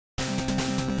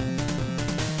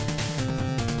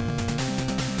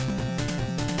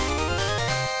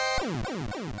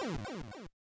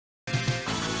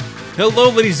Hello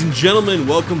ladies and gentlemen,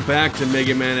 welcome back to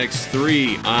Mega Man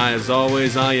X3. As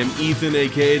always, I am Ethan,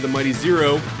 aka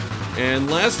TheMightyZero, and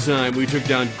last time we took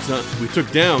down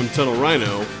Tunnel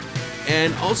Rhino,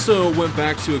 and also went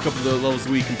back to a couple of the levels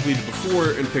we completed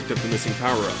before and picked up the missing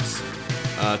power-ups.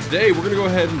 Today we're going to go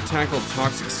ahead and tackle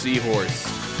Toxic Seahorse,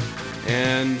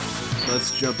 and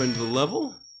let's jump into the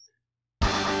level.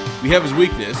 We have his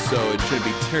weakness, so it shouldn't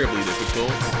be terribly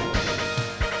difficult.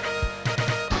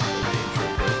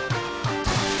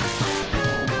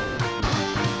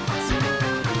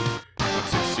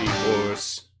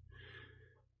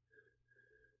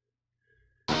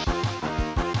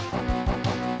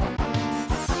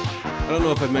 I don't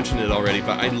know if I've mentioned it already,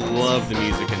 but I love the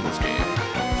music in this game.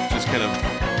 Just kind of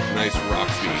nice rock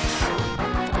beats.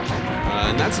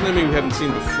 And that's an enemy we haven't seen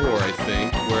before, I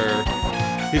think, where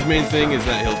his main thing is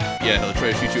that he'll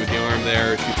try to shoot you with the arm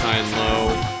there, shoots high and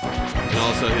low, and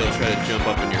also he'll try to jump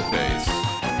up in your face.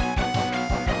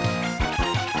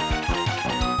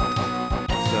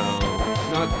 So,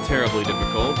 not terribly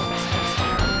difficult.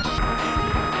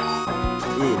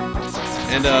 Ooh.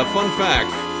 And fun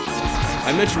fact,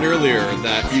 I mentioned earlier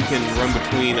that you can run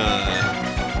between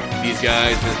these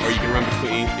guys, or you can run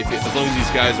between, as long as these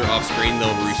guys are off screen,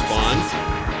 they'll respawn,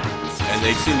 and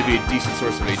they seem to be a decent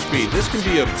source of HP. This can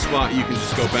be a spot you can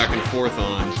just go back and forth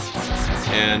on,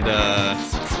 and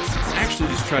actually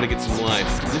just try to get some life.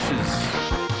 This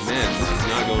is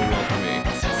not going well for me.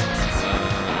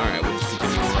 Alright, we'll just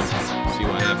continue on, see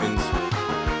what happens.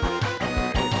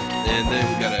 Alright, and then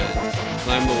we gotta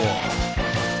climb the wall.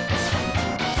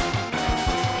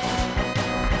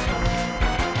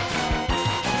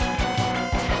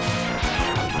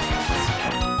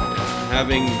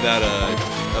 Having that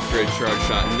upgrade charge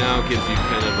shot now gives you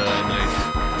kind of a nice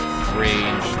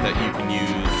range that you can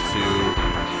use to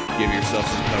give yourself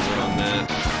some cover on that.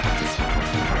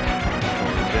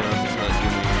 Falling down does not do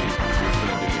me good.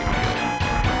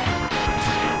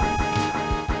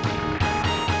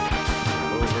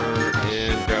 Over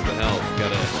and grab the health.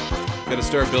 Gotta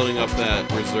start building up that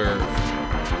reserve.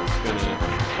 It's gonna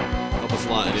help us a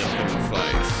lot in the upcoming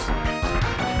fights.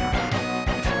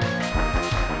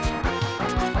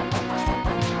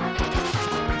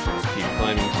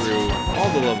 Climbing through all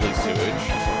the lovely sewage.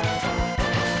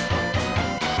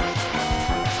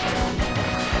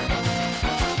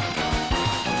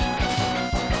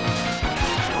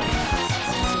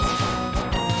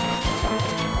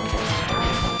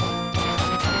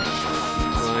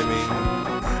 Climbing.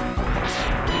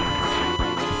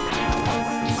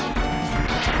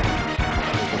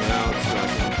 Looking out so I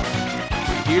can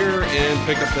get here and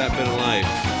pick up that bit of life.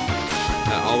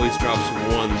 That always drops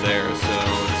one there, so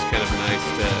it's kind of nice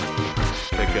to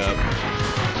pick up.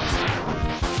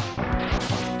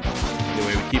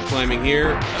 Anyway, we keep climbing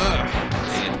here. Ugh,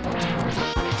 man.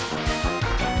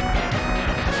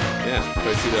 Yeah, try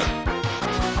to shoot up.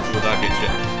 See what that gets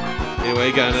you. Anyway,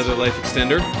 got another life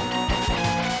extender.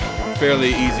 Fairly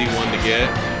easy one to get.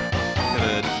 Kind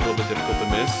of a little bit difficult to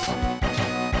miss.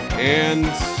 And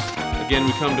again,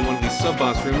 we come to one of these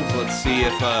sub-boss rooms. Let's see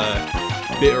if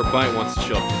Bit or Bite wants to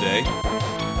show up today.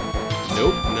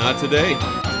 Nope, not today.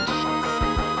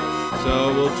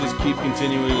 So we'll just keep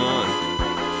continuing on.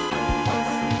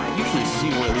 I usually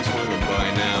see at least one of them by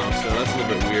now, so that's a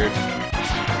little bit weird.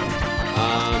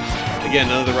 Again,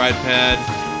 another ride pad.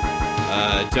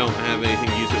 Don't have anything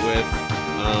to use it with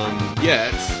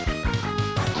yet.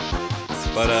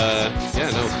 But yeah,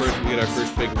 no. First we get our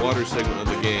first big water segment of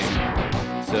the game.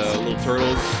 So little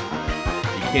turtles.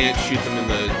 You can't shoot them in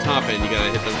the top end, you gotta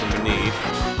hit them from beneath.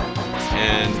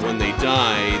 And when they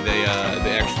die,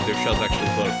 their shells actually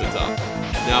float to the top.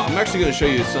 Now, I'm actually gonna show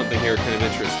you something here kind of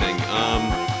interesting.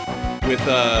 With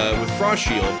Frost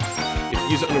Shield, if you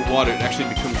use it underwater, it actually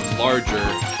becomes larger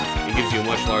and gives you a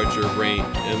much larger range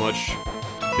and a much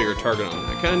bigger target on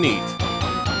that. Kinda neat.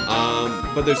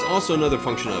 But there's also another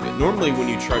function of it. Normally when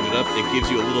you charge it up, it gives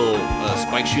you a little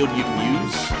spike shield you can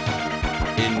use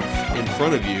in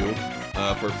front of you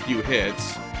for a few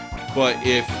hits, but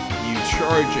if you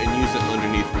charge and use it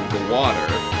underneath the water,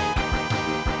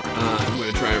 I'm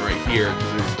going to try it right here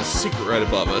because there's a secret right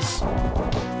above us.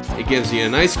 It gives you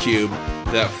an ice cube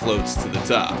that floats to the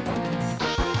top.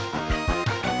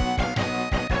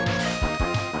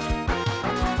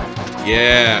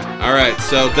 Yeah, alright,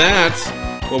 so that's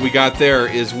what we got there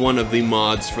is one of the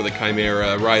mods for the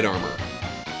Chimera ride armor.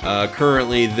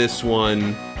 Currently this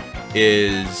one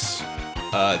is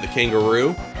the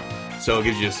kangaroo, so it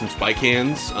gives you some spike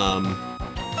hands.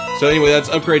 So anyway, that's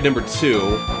upgrade number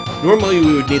 2. Normally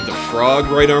we would need the frog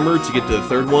ride armor to get to the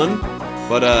third one,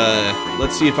 but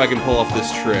let's see if I can pull off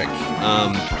this trick.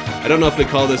 I don't know if they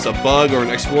call this a bug or an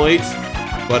exploit,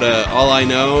 but all I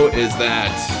know is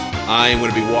that I am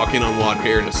going to be walking on water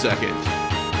here in a second.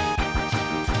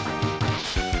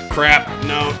 Crap,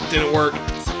 no, didn't work.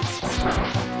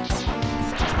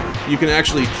 You can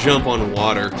actually jump on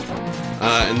water,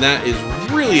 and that is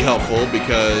really helpful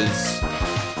because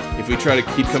if we try to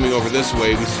keep coming over this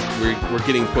way, we're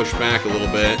getting pushed back a little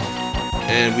bit,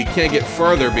 and we can't get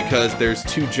farther because there's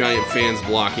two giant fans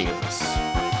blocking us.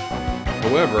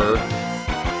 However,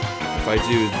 if I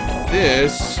do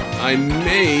this, I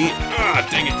may... Ah,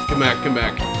 dang it! Come back, come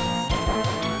back.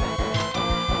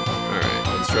 Alright,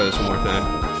 let's try this one more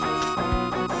time.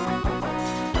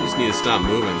 Just need to stop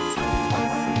moving.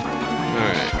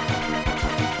 Alright.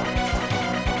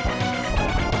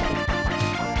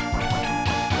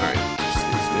 Alright,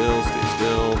 stay still, stay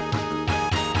still.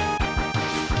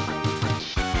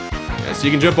 Yeah, so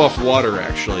you can jump off water,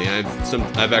 actually.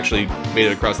 I've actually made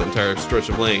it across the entire stretch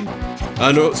of lane.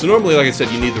 So normally, like I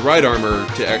said, you need the ride armor,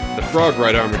 the frog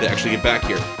ride armor, to actually get back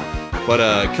here. But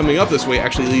coming up this way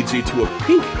actually leads you to a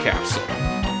pink capsule.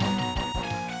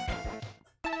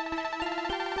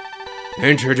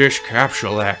 Enter this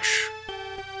capsule, X.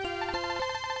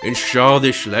 Install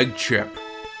this leg chip.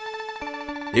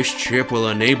 This chip will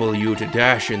enable you to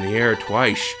dash in the air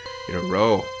twice in a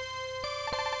row.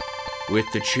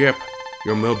 With the chip,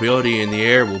 your mobility in the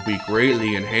air will be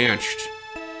greatly enhanced.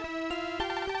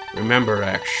 Remember,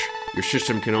 X, your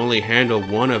system can only handle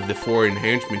one of the 4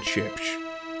 enhancement chips.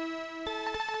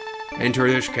 Enter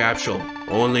this capsule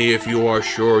only if you are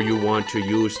sure you want to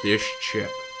use this chip.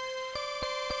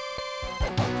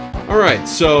 Alright,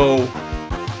 so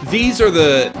these are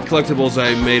the collectibles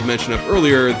I made mention of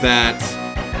earlier that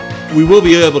we will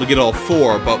be able to get all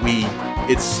 4, but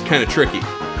it's kind of tricky.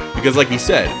 Because like he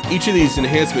said, each of these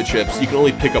enhancement chips, you can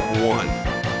only pick up 1.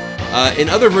 In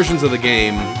other versions of the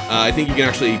game, I think you can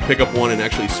actually pick up 1 and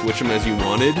actually switch them as you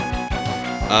wanted.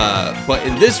 But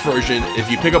in this version, if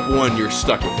you pick up 1, you're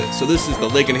stuck with it. So this is the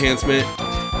lake enhancement.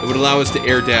 It would allow us to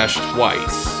air dash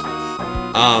twice.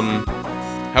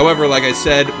 However, like I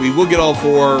said, we will get all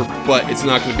 4, but it's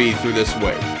not going to be through this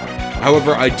way.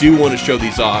 However, I do want to show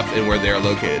these off and where they are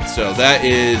located. So that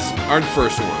is our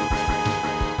first one.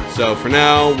 So for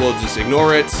now, we'll just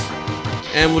ignore it.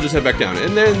 And we'll just head back down.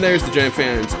 And then there's the giant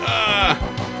fans. Ah!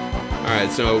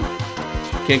 Alright, so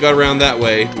can't go around that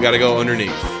way. We gotta go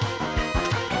underneath.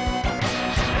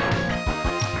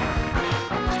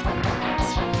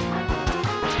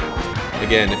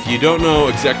 Again, if you don't know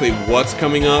exactly what's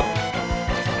coming up,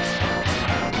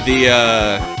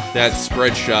 that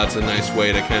spread shot's a nice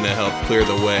way to kind of help clear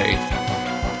the way.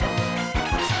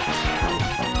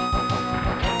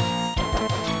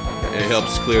 It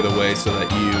helps clear the way so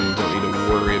that you don't need to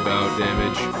worry about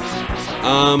damage.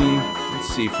 Let's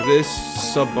see, for this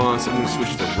sub-boss, I'm going to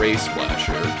switch to Ray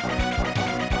Splasher.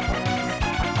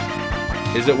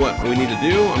 Is it what we need to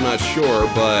do? I'm not sure,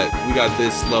 but we got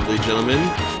this lovely gentleman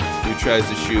who tries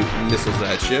to shoot missiles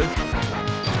at you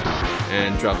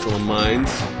and drops little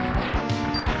mines.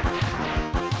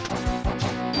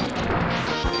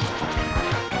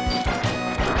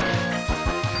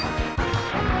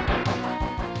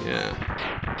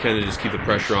 Kind of just keep the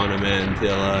pressure on him, and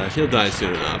he'll die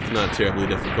soon enough. Not terribly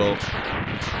difficult.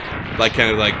 Like kind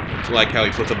of like how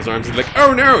he puts up his arms. He's like,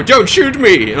 "Oh no, don't shoot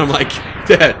me!" And I'm like,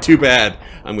 "Too bad.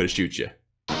 I'm gonna shoot you."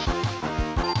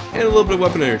 And a little bit of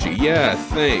weapon energy. Yeah,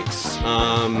 thanks.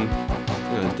 Oh,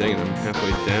 dang it, I'm halfway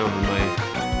down on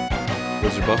my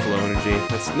Wizard Buffalo energy.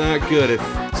 That's not good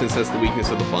since that's the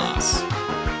weakness of the boss.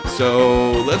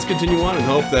 So let's continue on and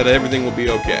hope that everything will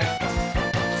be okay.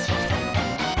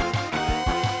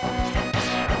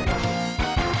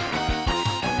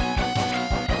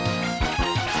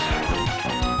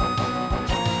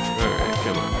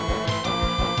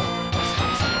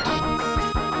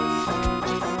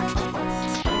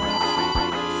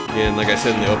 And like I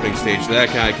said in the opening stage, that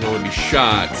guy can only be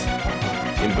shot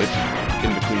in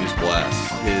between his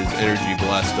blasts. His energy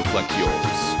blasts deflect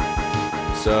yours.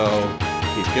 So,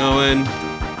 keep going.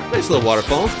 Nice little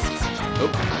waterfall. Oh,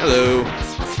 hello.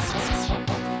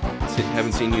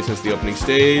 Haven't seen you since the opening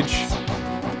stage.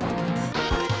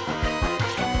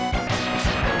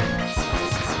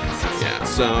 Yeah,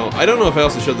 so I don't know if I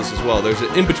also showed this as well. There's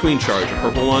an in-between charge, a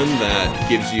purple one that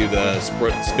gives you the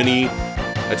spinny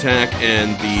attack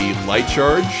and the light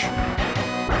charge.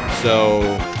 So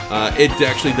it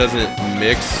actually doesn't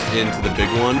mix into the big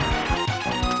one,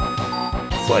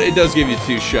 but it does give you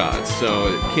 2 shots, so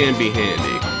it can be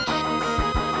handy.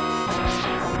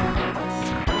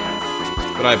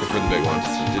 But I prefer the big one.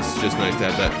 It's just nice to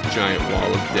have that giant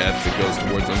wall of death that goes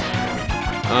towards them.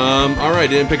 Alright,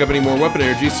 didn't pick up any more weapon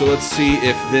energy, so let's see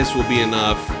if this will be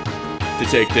enough to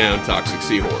take down Toxic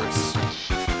Seahorse.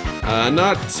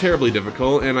 Not terribly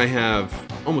difficult, and I have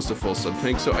almost a full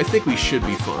sub-tank, so I think we should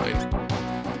be fine.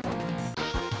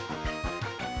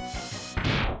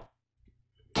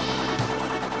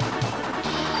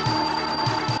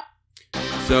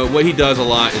 So what he does a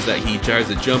lot is that he tries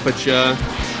to jump at you.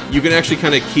 You can actually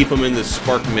kind of keep him in the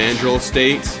Spark Mandrill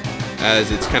state,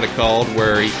 as it's kind of called,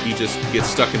 where he just gets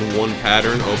stuck in one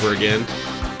pattern over again.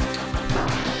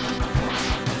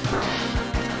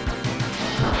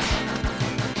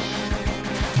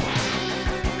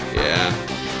 Yeah.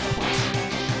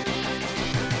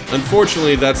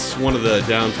 Unfortunately, that's one of the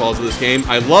downfalls of this game.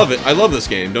 I love it. I love this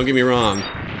game, don't get me wrong.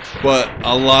 But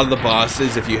a lot of the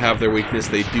bosses, if you have their weakness,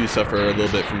 they do suffer a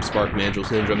little bit from Spark Mandrill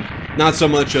Syndrome. Not so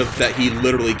much of that he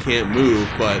literally can't move,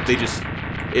 but they just...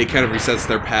 it kind of resets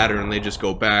their pattern and they just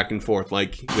go back and forth.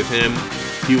 Like with him,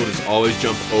 he will just always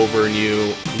jump over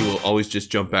you. He will always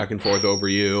just jump back and forth over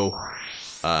you.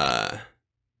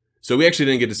 So we actually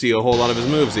didn't get to see a whole lot of his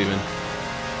moves even.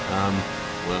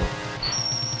 Well,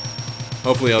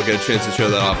 hopefully I'll get a chance to show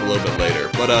that off a little bit later.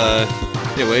 But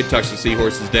anyway, Toxic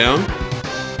Seahorse is down.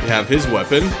 We have his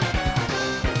weapon,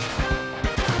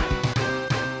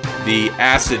 the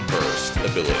Acid Burst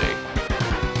ability.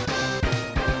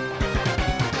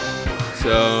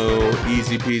 So,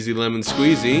 easy peasy lemon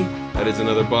squeezy, that is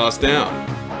another boss down.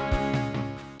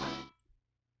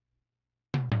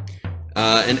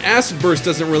 An Acid Burst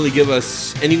doesn't really give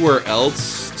us anywhere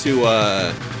else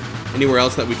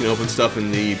that we can open stuff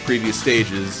in the previous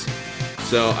stages.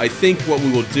 So I think what we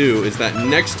will do is that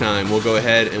next time we'll go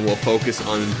ahead and we'll focus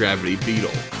on Gravity Beetle.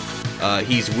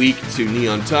 He's weak to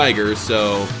Neon Tiger,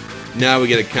 so now we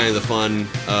get kind of the fun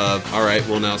of, alright,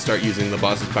 we'll now start using the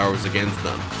boss's powers against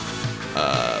them.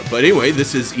 But anyway,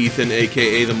 this is Ethan,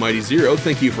 aka TheMightyZero.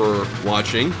 Thank you for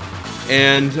watching.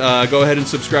 And go ahead and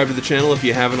subscribe to the channel if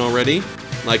you haven't already.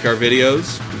 Like our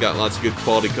videos. We got lots of good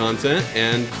quality content.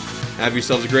 And have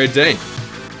yourselves a great day.